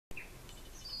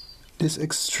This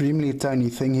extremely tiny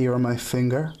thing here on my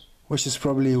finger, which is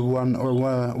probably 1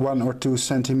 or 2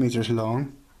 centimeters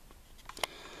long,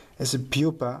 is a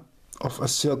pupa of a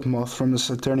silk moth from the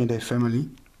Saturniidae family.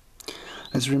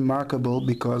 It's remarkable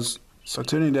because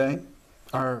Saturniidae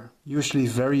are usually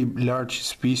very large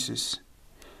species.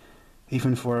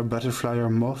 Even for a butterfly or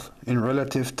moth, in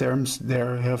relative terms they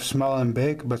have small and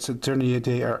big, but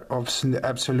Saturniidae are often the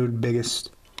absolute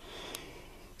biggest.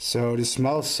 So the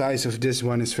small size of this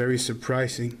one is very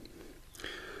surprising.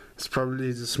 It's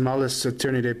probably the smallest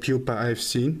Saturniidae pupa I've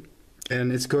seen,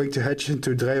 and it's going to hatch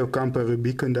into Dreiocampa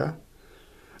rubicunda,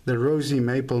 the rosy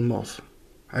maple moth.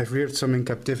 I've reared some in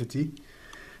captivity,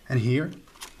 and here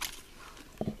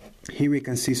we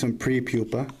can see some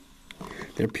pre-pupa.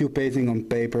 They're pupating on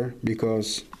paper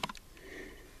because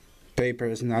paper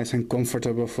is nice and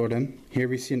comfortable for them. Here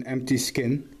we see an empty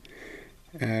skin.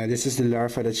 This is the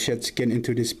larva that sheds skin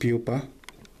into this pupa.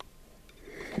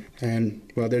 And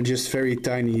well, they're just very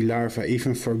tiny larvae,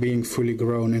 even for being fully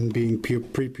grown and being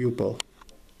pre-pupal.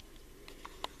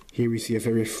 Here we see a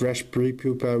very fresh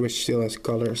pre-pupa which still has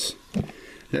colors.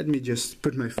 Let me just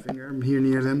put my finger here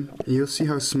near them, and you'll see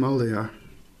how small they are.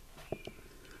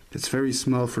 It's very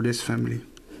small for this family.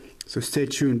 So stay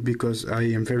tuned, because I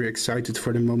am very excited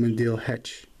for the moment they'll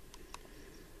hatch.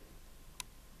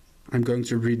 I'm going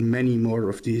to breed many more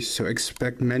of these, so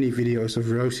expect many videos of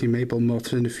rosy maple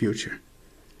moths in the future.